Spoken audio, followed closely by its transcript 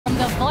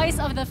the voice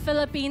of the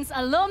Philippines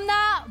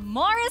alumna,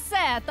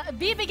 Morisette.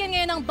 Bibigyan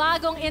ngayon ng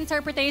bagong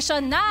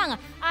interpretation ng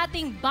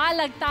ating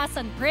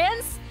balagtasan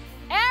prince,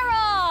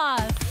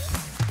 Eros!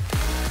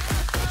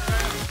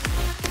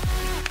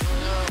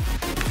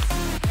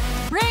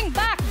 Bring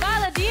back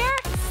balladeer,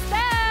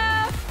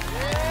 Steph!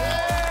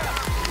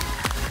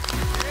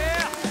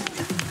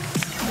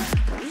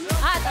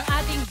 At ang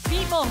ating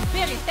bibong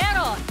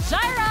biritero,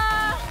 Jireh!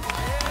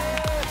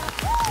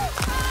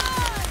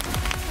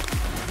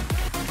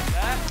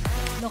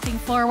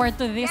 Looking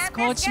forward to this,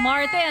 Coach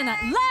Martin.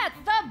 Let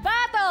the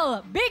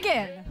battle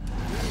begin!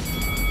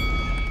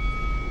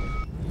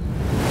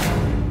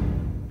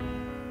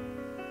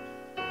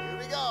 Here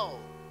we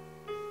go.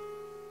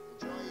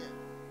 Enjoy it.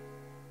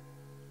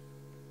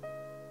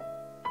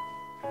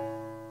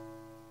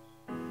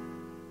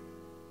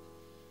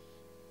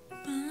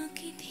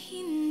 Bakit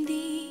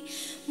hindi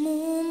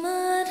mo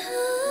maramdaman?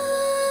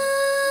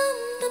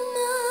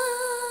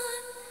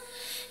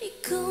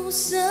 Ikaw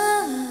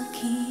sa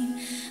akin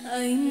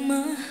ay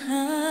mahalaga.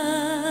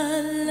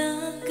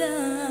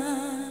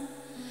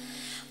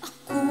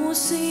 Ako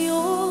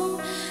sa'yo,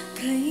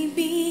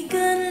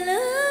 kaibigan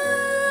lamang.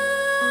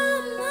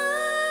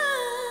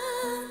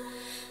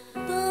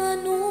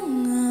 Paano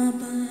nga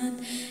ba't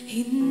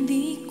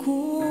hindi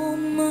ko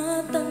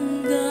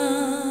matanggap?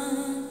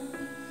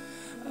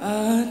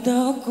 At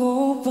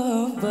ako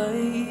pa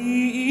ba'y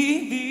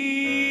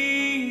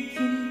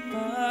iibigin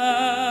pa?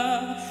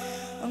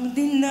 Ang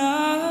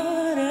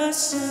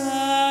dinarasal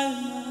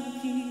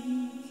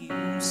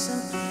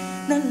makikiusap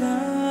na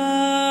lang.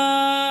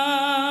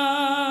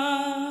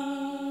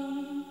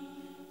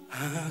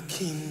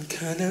 Akin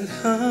ka na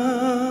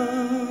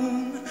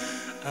lang,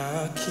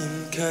 akin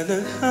ka na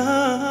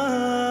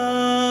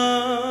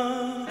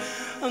lang.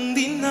 Ang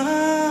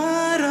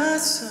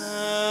dinarasal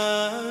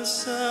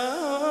sa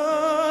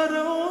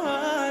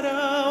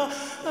araw-araw.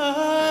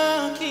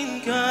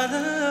 Akin ka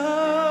na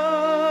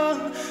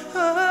lang,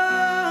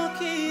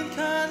 akin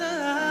ka na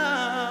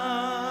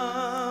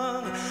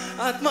lang.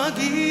 At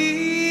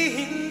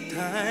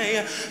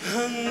maghihintay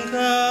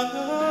hanggang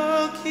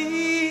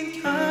akin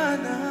ka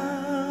na.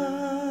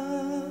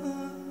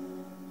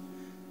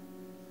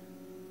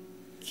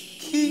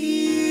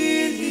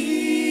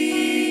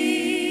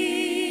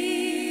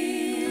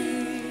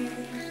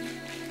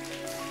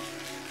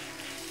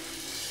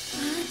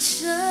 At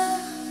sa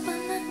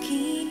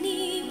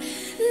panaginip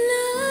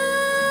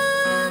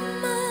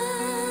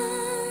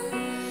lamang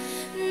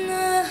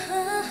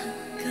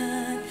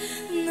nahahagkat,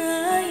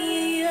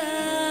 naiyakap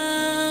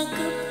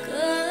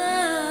ka.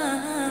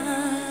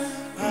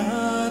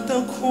 At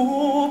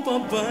ako pa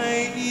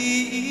ba'y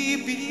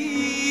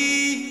iibigin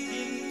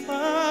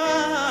pa?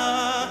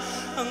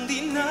 Ang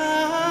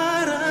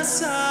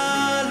dinarasal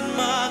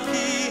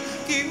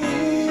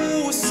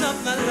makikiusap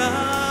na lang.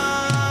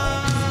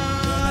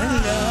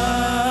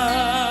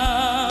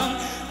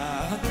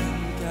 Akin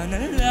ka na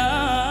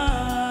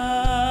lang,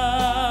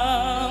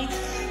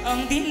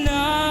 ang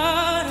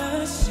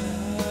dinarasal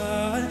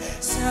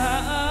sa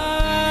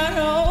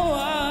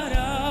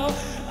araw-araw.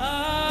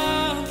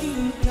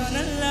 Akin ka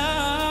na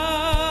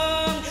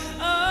lang,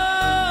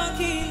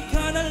 akin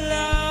ka na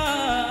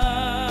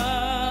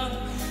lang.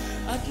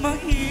 At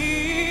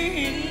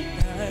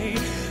maghihintay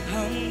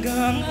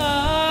hanggang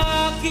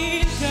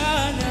akin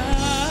ka na.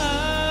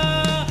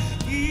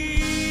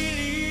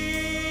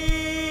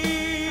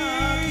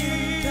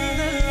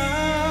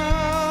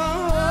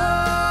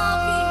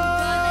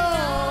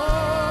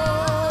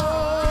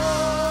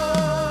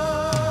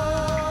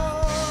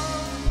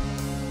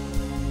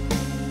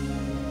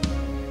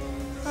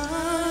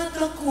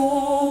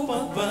 Ako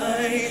pa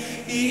ba'y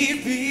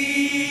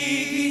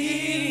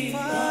ibigin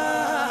pa?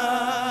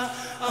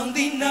 Ang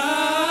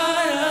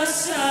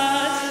dinarasal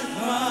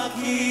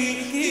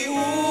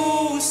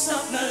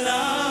makikiusap na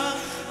lang.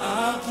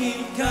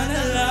 Akin ka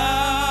na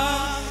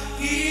lang,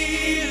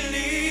 hiling.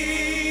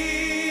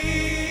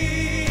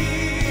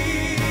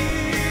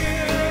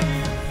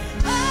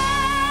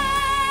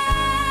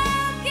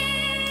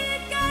 Akin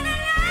ka na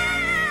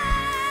lang,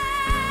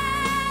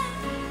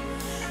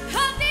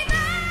 ang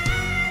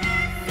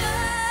dinarasal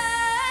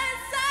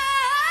sa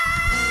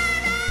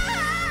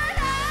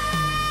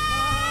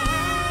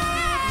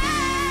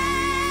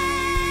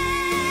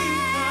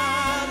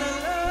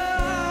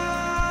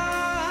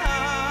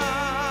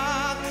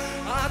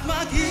At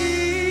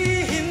maghihintay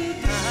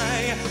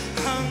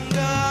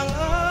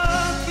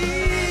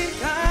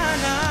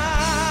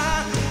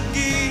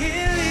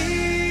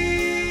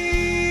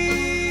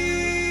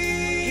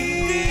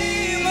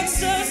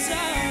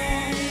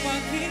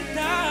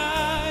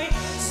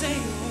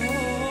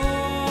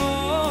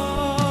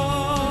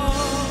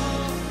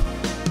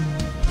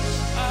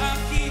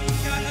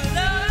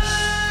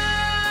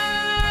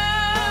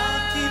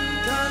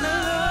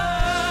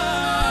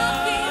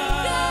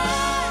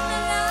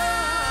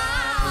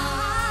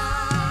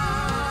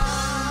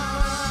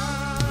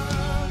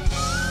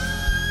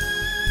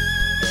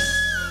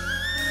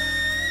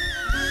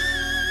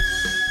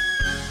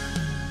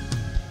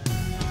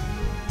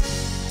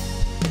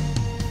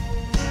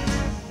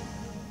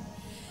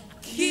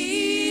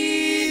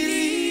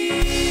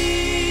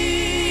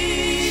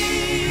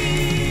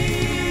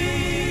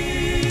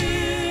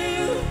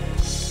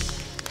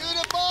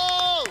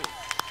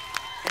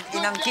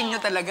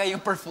talaga yung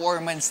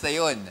performance na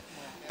yun.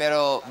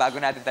 Pero bago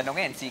natin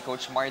tanungin si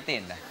Coach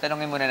Martin,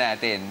 tanungin muna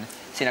natin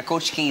sina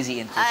Coach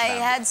KZ and Coach I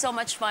Bamboo. had so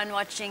much fun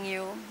watching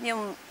you.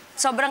 Yung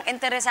sobrang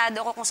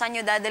interesado ko kung saan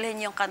nyo dadalhin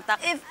yung kanta.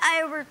 If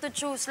I were to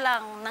choose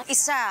lang ng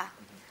isa,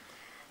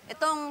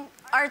 itong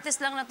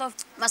artist lang na to,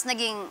 mas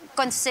naging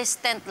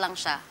consistent lang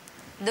siya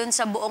dun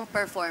sa buong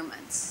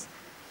performance.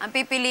 Ang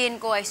pipiliin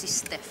ko ay si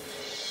Steph.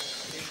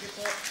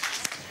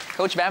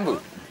 Coach Bamboo.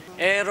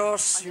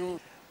 Eros, yung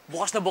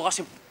bukas na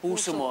bukas yung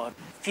puso mo.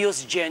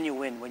 Feels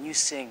genuine when you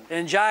sing.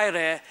 And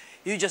Jireh,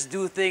 you just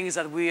do things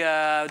that we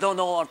don't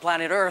know on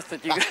planet Earth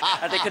that,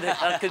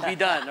 that could be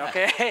done,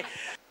 okay?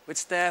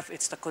 With Steph,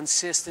 it's the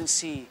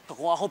consistency. So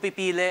kung ako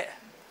pipili,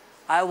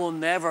 I will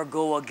never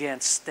go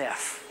against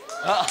Steph.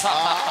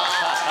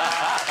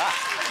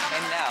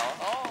 And now,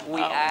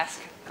 we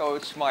ask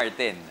Coach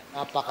Martin.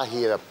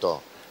 Napakahirap to.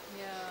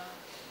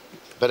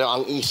 Pero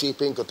ang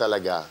isipin ko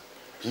talaga,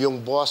 yung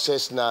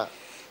boses na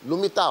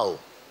lumitaw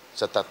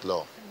sa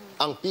tatlo.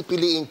 Ang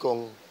pipiliin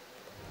kong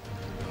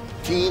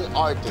teen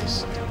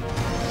artist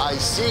ay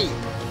si...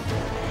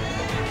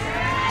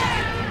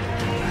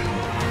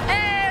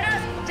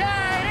 Eros,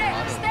 Jireh,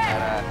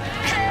 Steph!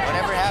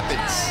 Whatever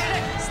happens.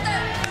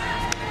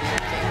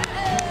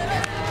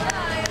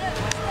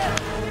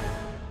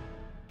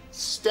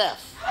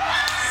 Steph.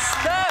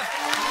 Steph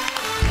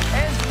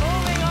is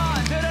moving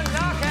on to the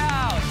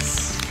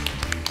knockouts.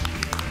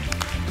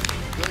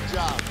 Good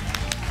job.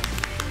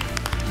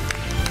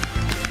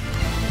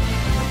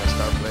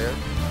 Star player.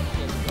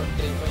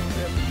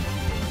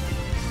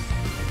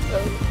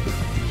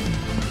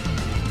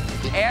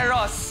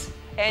 Eros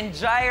and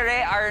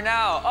Jireh are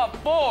now up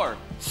for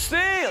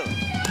steal.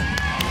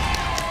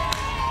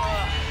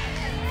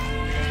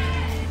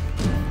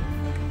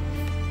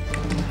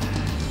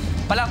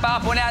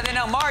 Palakpakan po natin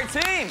ang Mar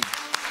Team.